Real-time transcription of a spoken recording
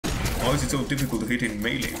Why is it so difficult to hit in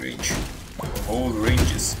melee range? All the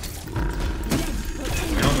ranges.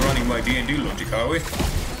 We're not running by D&D logic, are we?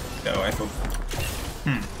 No, I thought...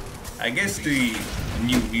 I guess the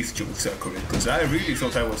new Neath jokes are correct, because I really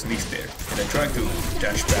thought I was Neath there, and I tried to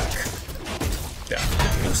dash back.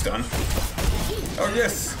 Yeah, no stun. Oh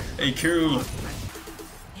yes, a kill!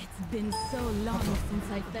 It's been so long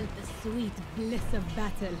since I felt the sweet bliss of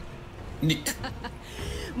battle. Neat.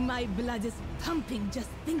 My blood is pumping just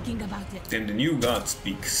thinking about it. Then the new god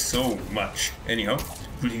speaks so much. Anyhow,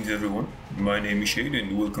 greetings everyone. My name is Shade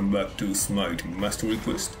and welcome back to Smite Master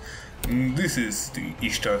Request. This is the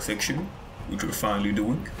Ishtar section, which we're finally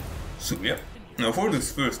doing. So yeah. Now for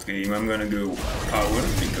this first game I'm gonna go power,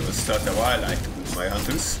 because that's how I like to do my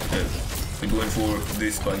hunters. We're going for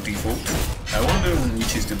this by default. I wonder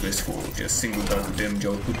which is the best for just single target damage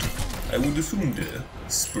output. I would assume the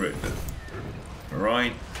spread.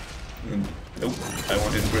 Right. Nope, I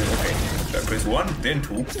wanted to press, okay. I press 1, then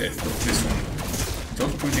 2, then this one. It's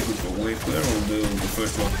also pretty good for wave flare, although the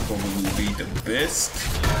first one probably will be the best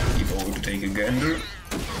if I were to take a gander.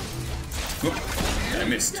 Whoop, I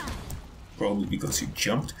missed. Probably because you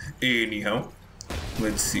jumped. Anyhow,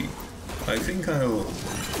 let's see. I think I'll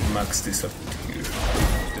max this up here,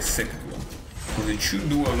 the second one. Because it should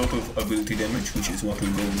do a lot of ability damage, which is what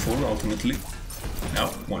we're going for ultimately. Now,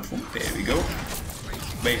 1 4, there we go.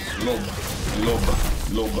 Bam, lob.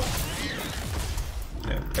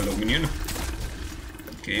 Yeah, hello minion.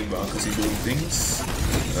 Okay, Barkas is doing things.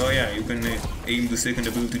 Oh yeah, you can aim the second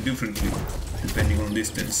ability differently, depending on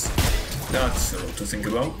distance. That's a lot to think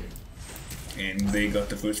about. And they got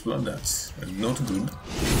the first blood, that's not good.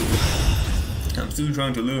 I'm still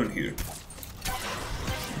trying to learn here.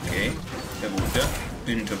 Okay, avoid that,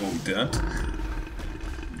 didn't avoid that.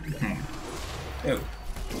 Oh,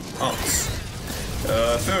 arts.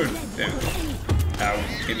 Third, there we go. Ow,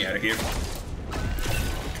 get me out of here.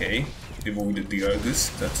 Okay, avoided the Argus,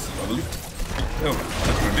 that's lovely. Oh,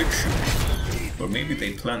 a prediction. Or maybe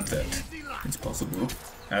they planned that. It's possible.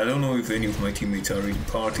 I don't know if any of my teammates are in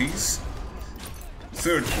parties.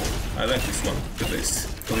 Third core, I like this one the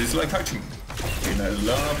best, because it's like Hachim, and I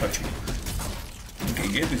love Hachim. Okay,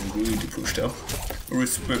 Geb is really pushed up.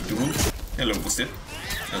 Respectable. Hello, Mr.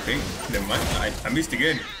 Okay, never mind, I missed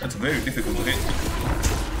again. That's very difficult to hit.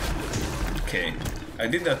 Okay, I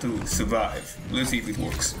did that to survive. Let's see if it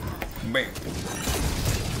works. Bam.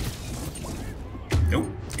 Nope,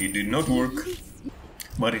 it did not work.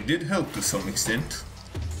 But it did help to some extent,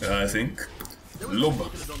 I think. Loba.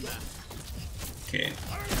 Okay.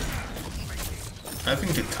 I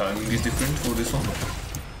think the timing is different for this one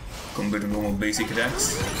compared to normal basic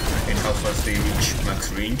attacks and how fast they reach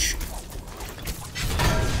max range.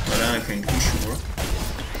 But I think we're sure.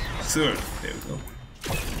 Third, there we go.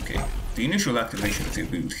 Okay. The initial activation of the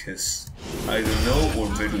ability has either no or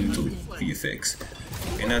very little VFX,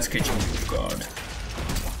 and that's catching me off guard.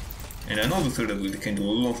 And I know the third ability can do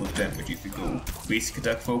a lot of damage if you go basic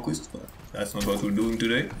attack focused, but that's not what we're doing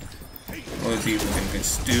today. Let's see if we can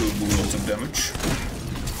still do lots of damage.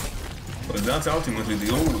 But that's ultimately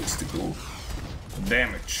the always the goal.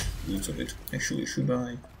 Damage, lots of it. Actually, should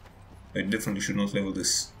I? I definitely should not level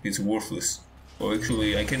this. It's worthless. Or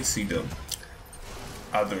actually, I can see the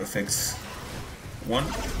other effects. 1,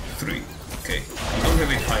 3. Okay. You don't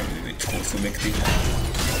have a time limit for selecting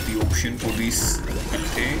the option for this.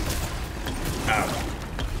 Okay. Ow.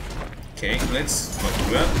 Okay, let's not do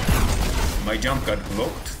that. My jump got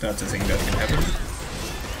blocked, that's a thing that can happen.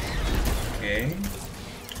 Okay.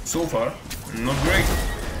 So far, not great.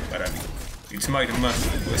 But I mean, it's my Master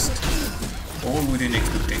Request. All within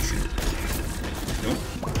expectation. Nope.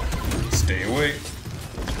 Stay away.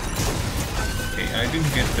 Okay, I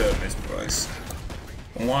didn't get the mesmerize.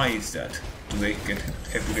 Why is that? Do they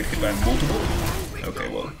have to get hit by multiple? Okay,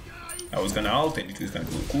 well, I was gonna ult and it was gonna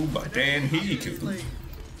go cool, but then he killed me.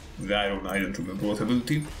 I don't remember what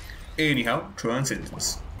ability. Anyhow,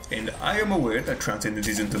 Transcendence. And I am aware that Transcendence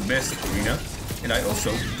isn't the best arena, and I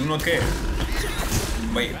also do not care.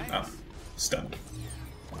 Wait, stun.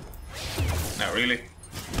 Now really?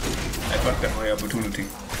 I fucked up my opportunity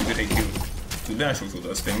to get a kill. So dash also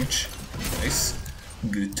does damage. Nice.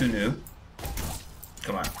 Good to know.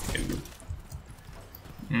 Come on, here we go.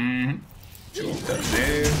 Choke that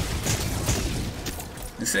there.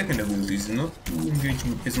 The second ability is not to engage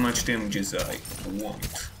as much damage as I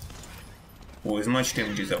want. Or as much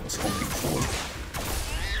damage as I was hoping for.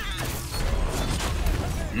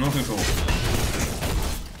 Not at all.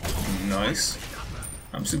 Nice.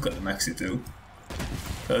 I'm still gonna max it though.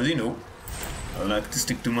 Cause you know, I like to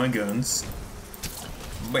stick to my guns.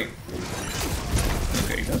 Bam.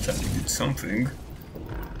 Okay, that actually did something.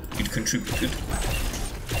 It contributed.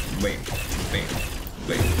 Bam, bam,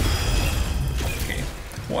 bam. Okay,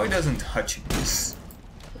 why doesn't hatching this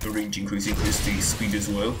range increase the speed as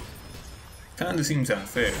well? Kinda seems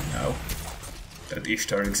unfair now that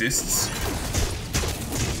Ishtar exists.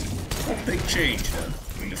 Hope they change then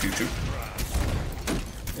in the future.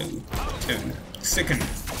 Second.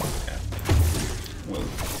 Yeah. Well.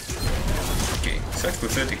 Okay, such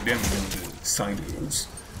pathetic damage on the side arrows.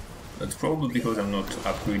 That's probably because I'm not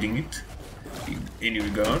upgrading it in any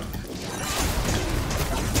regard.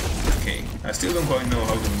 Okay, I still don't quite know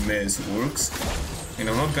how the mez works, and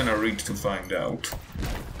I'm not gonna read to find out.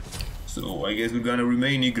 So I guess we're gonna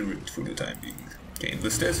remain ignorant for the time being. Okay, the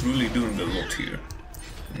stats really doing a lot here.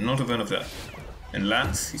 Not a fan of that. And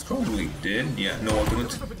Lance, he's probably dead. Yeah, no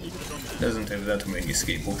ultimate. Doesn't have that many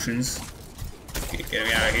escape options. Okay, get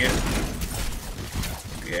me out of here.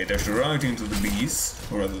 Okay, I dashed right into the bees,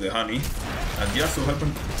 or rather the honey. And just so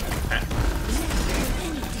happened... Ah.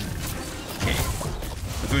 Okay,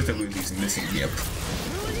 the first ability is missing, yep.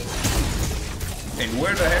 And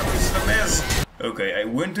where the hell is the mess? Okay, I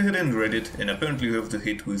went ahead and read it, and apparently you have to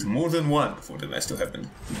hit with more than one for the mess to happen.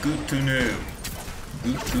 Good to know.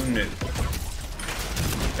 Good to know.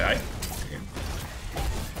 Die. Okay.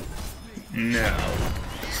 Now,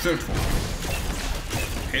 third form.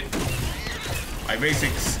 Hit. My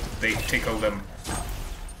basics, they tickle them.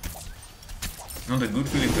 Not a good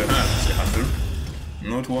feeling to have, Mr. Hunter.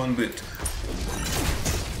 Not one bit.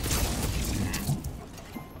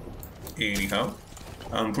 Anyhow,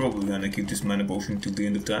 I'm probably gonna keep this mana potion till the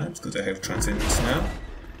end of time, because I have Transcendence now.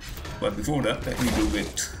 But before that, let me go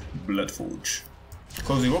get Bloodforge.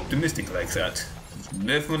 Because you're optimistic like that,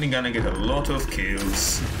 you're definitely gonna get a lot of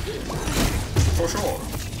kills. For sure.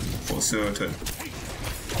 For certain.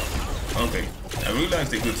 Okay, I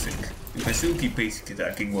realized a good thing. You can still keep basic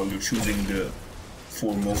attacking while you're choosing the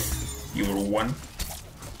form of your one.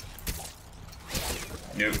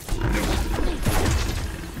 No, no.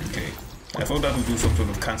 Okay, I thought that would do some sort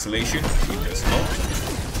of cancellation. It does not.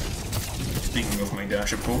 Speaking of my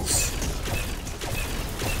dash, of course.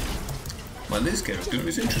 Well, this character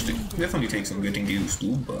is interesting. Definitely takes some getting used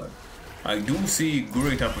to, but I do see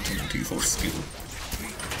great opportunity for skill.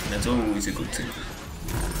 And that's always a good thing.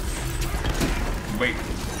 Wait.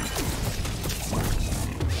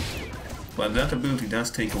 But that ability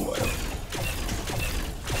does take a while.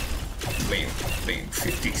 Bam, bam,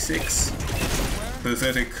 56.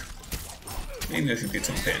 Pathetic. Maybe I should get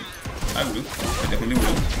some pen. I will. I definitely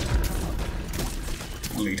will.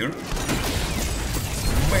 Later.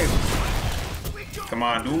 Bam. Come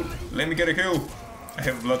on, dude. Let me get a kill. I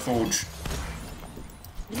have Bloodforge.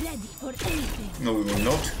 Ready for anything. No, we were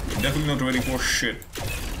not. Definitely not ready for shit.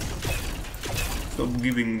 Stop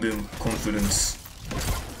giving them confidence.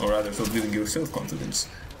 Or rather, stop giving yourself confidence.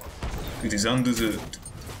 It is undeserved.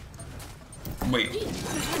 Wait.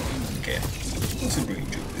 Okay. What's the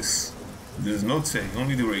range of this? It does not say,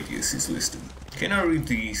 only the radius is listed. Can I read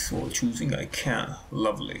these while choosing? I can.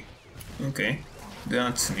 Lovely. Okay.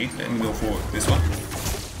 That's neat. Let me go for this one.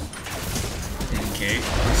 Okay.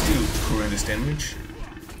 Still horrendous damage.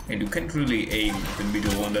 And you can't really aim the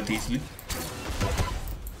middle one that easily.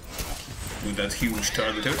 With that huge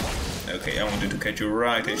targeter. Okay, I wanted to catch her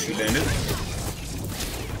right as she landed.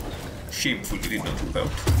 Shamefully did not work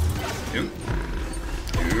out. Nope.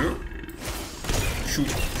 Nope. Shoot,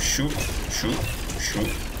 shoot, shoot, shoot.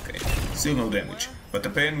 Okay, still no damage. But the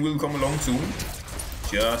pen will come along soon.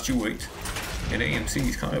 Just you wait. And AMC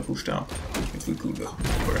is kind of pushed up. If we could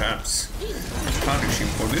perhaps punish him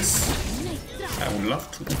for this, I would love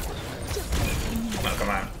to. Well, come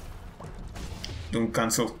on. Don't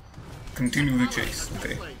cancel. Continue the chase.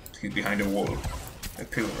 Okay, he's behind a wall. A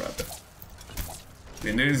pillar, rather.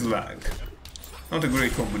 Then there is lag. Not a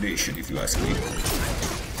great combination, if you ask me.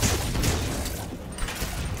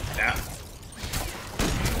 Ah.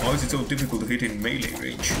 Why is it so difficult to hit in melee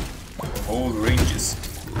range? Of all the ranges.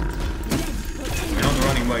 We're not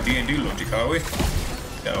running by D&D logic, are we?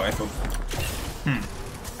 No, I thought...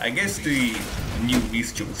 I guess the new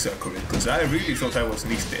Neath jokes are correct, because I really thought I was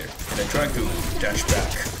Neath there, and I tried to dash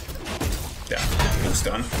back. Yeah, no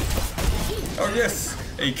stun. Oh yes,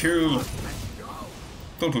 a kill.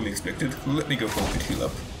 Totally expected. Let me go for a heal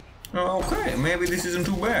up. Okay, maybe this isn't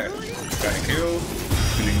too bad. Got a kill,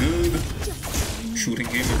 feeling good. Shooting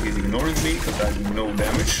him and he's ignoring me because I do no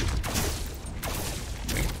damage.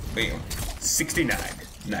 Bam, 69.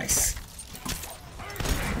 Nice.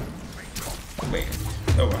 Bam.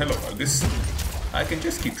 Oh, hello, Argus. I can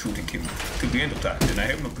just keep shooting him till the end of time, then I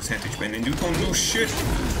have no percentage pen and you can't do shit.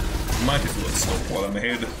 Might as well stop while I'm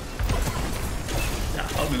ahead. Now,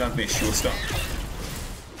 how did I miss your stun?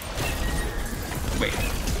 Wait.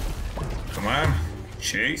 Come on.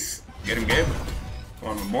 Chase. Get him, Gabe.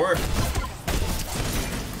 One more.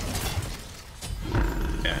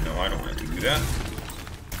 Yeah, no, I don't want to do that.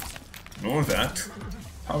 Nor that.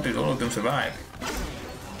 How did all of them survive?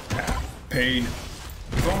 Ah, pain.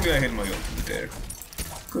 If only I had my ultimate there.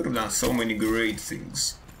 Could have done so many great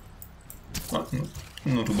things. But no,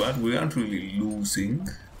 not too bad. We aren't really losing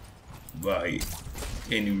by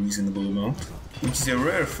any reasonable amount, which is a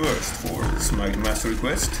rare first for Smite Mastery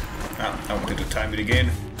Quest. I wanted to time it again.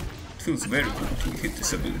 It feels very good to hit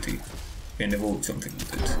this ability and avoid something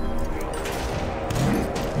with it.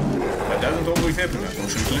 That doesn't always happen,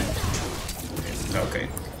 unfortunately. Okay.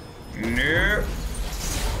 No.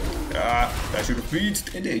 I should have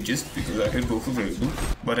reached an Aegis because I had both available,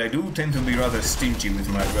 but I do tend to be rather stingy with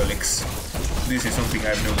my relics. This is something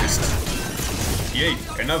I've noticed. Yay,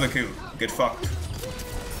 another kill. Get fucked.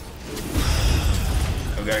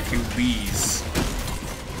 I gotta kill these.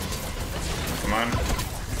 Come on.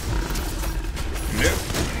 No.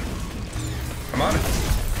 Come on.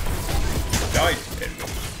 Die. There we go.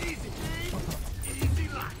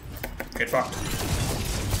 Get fucked.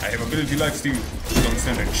 I have ability lifesteal. Don't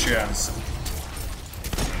stand a chance.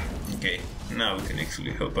 Okay, now we can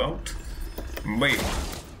actually help out. Bam.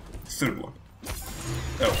 Third one.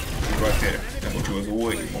 Oh, he's right there. I thought he was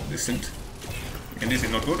way more distant. And this is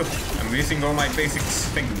not good. I'm wasting all my basics.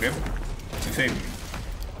 Thank you, Greb. You saved me.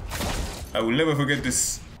 I will never forget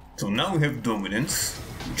this. So now we have dominance,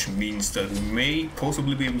 which means that we may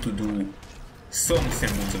possibly be able to do some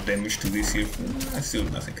semblance of damage to this here. Still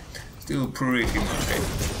nothing. Still pretty okay.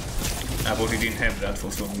 I thought he didn't have that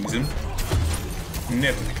for some reason.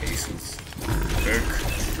 Never the case with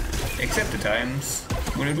Berk. Except the times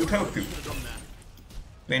when it would help you.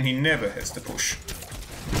 Then he never has to push.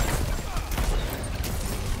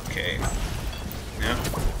 Okay. Yeah,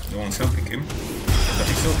 no one's helping him. But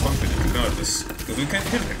he's so confident regardless, because we can't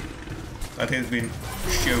help him. That has been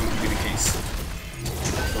shown to be the case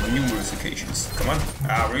on numerous occasions. Come on.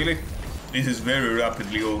 Ah, really? This is very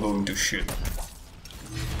rapidly all going to shit.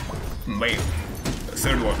 Bam. The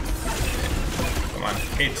third one. Come on,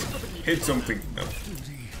 hit. Hit something. No.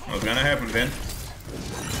 Not gonna happen then.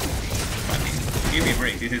 I mean, give me a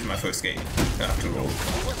break. This is my first game. After all.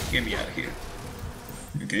 Get me out of here.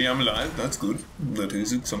 Okay, I'm alive. That's good. That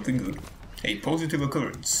is something good. A positive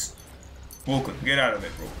occurrence. Vulcan, get out of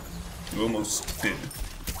there, bro. You're almost dead.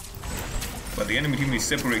 But the enemy team is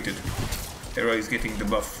separated. Hera is getting the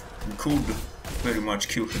buff. We could very much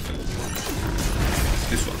kill him.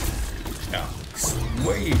 This one. Yeah, it's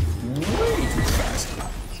way too fast.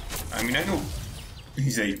 I mean, I know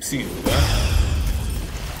he's a scene with that.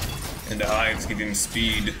 And the hives give him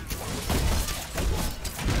speed.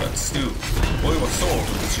 But still, boy was so out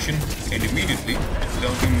of position, and immediately,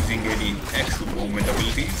 without using any actual movement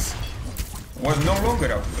abilities, was no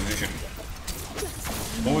longer out of position.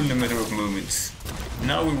 All in a matter of moments.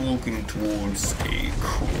 Now we're walking towards a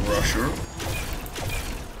crusher.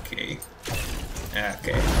 Okay.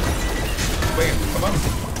 Okay. Wait, come on.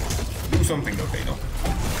 Do something, okay, no.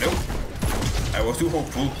 Nope. I was too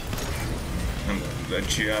hopeful. I'm gonna do that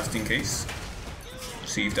just in case.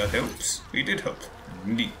 See if that helps. It did help.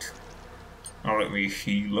 Indeed. Now let me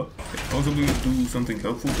heal up. Possibly do something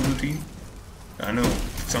helpful to the team. I know,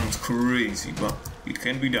 it sounds crazy, but it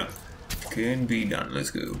can be done. It can be done. Let's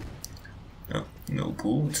go. No, no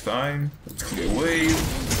pull, it's fine. Let's clear wave.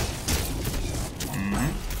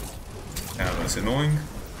 Now that's annoying.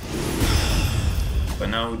 But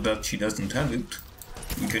now that she doesn't have it,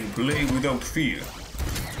 we can play without fear.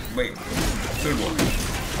 Wait, third one.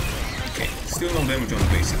 Okay, still no damage on the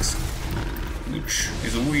basics. Which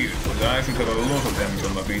is weird, because I should have a lot of damage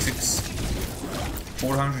on my basics.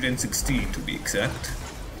 416 to be exact.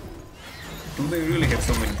 Do they really have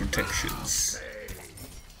so many protections?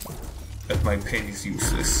 That my pen is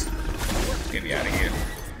useless. Get me out of here.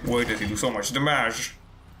 Why does he do so much damage?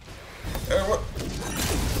 What?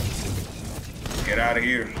 Get out of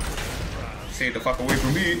here. Stay the fuck away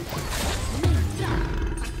from me.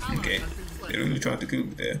 Okay, they really tried to kill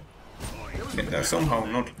me there. And they're somehow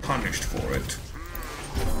not punished for it.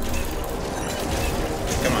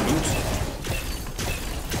 Come on, dude.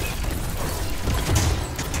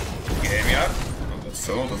 Get me out. Oh, that's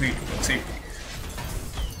a lot of heat. Let's see.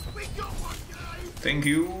 Thank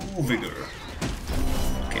you, Vigor.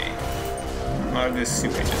 Okay. Argus, you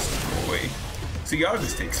can just go away. See,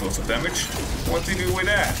 Argus takes lots of damage. What's he do with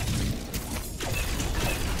that?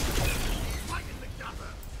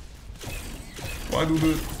 Why do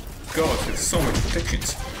the gods have so many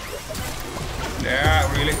protections?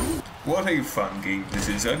 Yeah, really? What a fun game this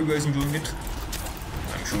is. Are you guys enjoying it?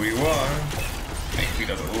 I'm sure you are. he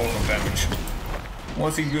does a lot of damage.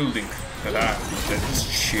 What's he building? That's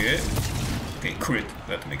shit. Okay, crit.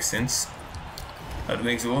 That makes sense. That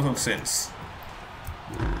makes a lot of sense.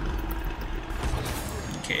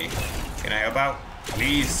 Okay. Can I help out?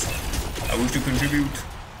 Please. I wish to contribute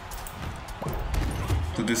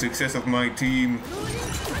to the success of my team.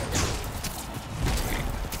 Okay.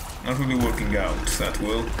 Not really working out that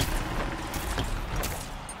well.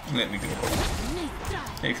 Let me go home.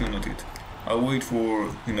 Actually, not yet. I'll wait for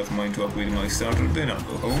enough money to upgrade my starter, then I'll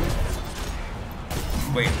go home.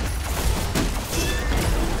 Wait.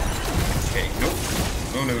 Okay, no.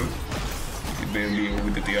 We barely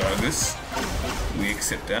over the Argus. We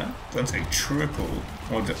accept that. That's a triple.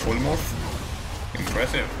 What's a polymorph?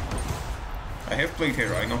 Impressive. I have played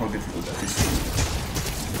here, I know how difficult that is.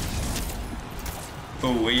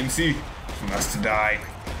 Oh, AMC. He must die.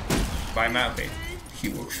 By map, okay. He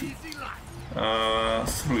works too.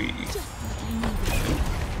 3.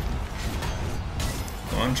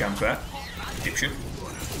 Come on, jump that. Dipshit.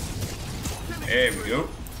 There we go.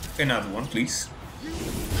 Another one, please.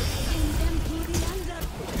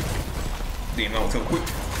 Damn, that was so quick.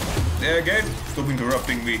 There again. Stop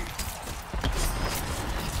interrupting me.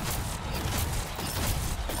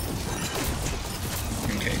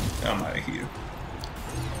 Okay, I'm out of here.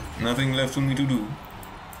 Nothing left for me to do.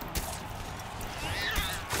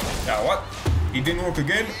 Ah, what? It didn't work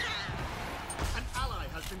again?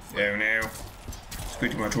 Oh no. It's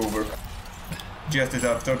pretty much over. Just as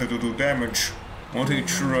I've started to do damage. What a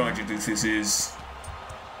tragedy this is.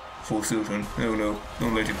 For certain. Oh no,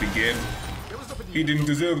 don't let it begin. He didn't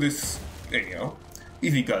deserve this. Anyhow,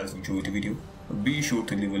 if you guys enjoyed the video, be sure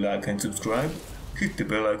to leave a like and subscribe. Hit the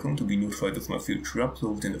bell icon to be notified of my future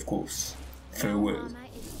uploads, and of course, farewell.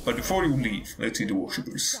 But before you leave, let's see the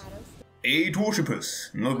worshippers. 8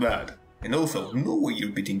 worshippers, not bad. And also, no way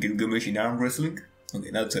you're beating Gilgamesh in arm wrestling.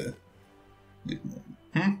 Okay, that's a bit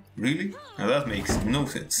more. Really? Now that makes no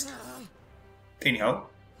sense. Anyhow,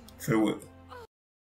 farewell.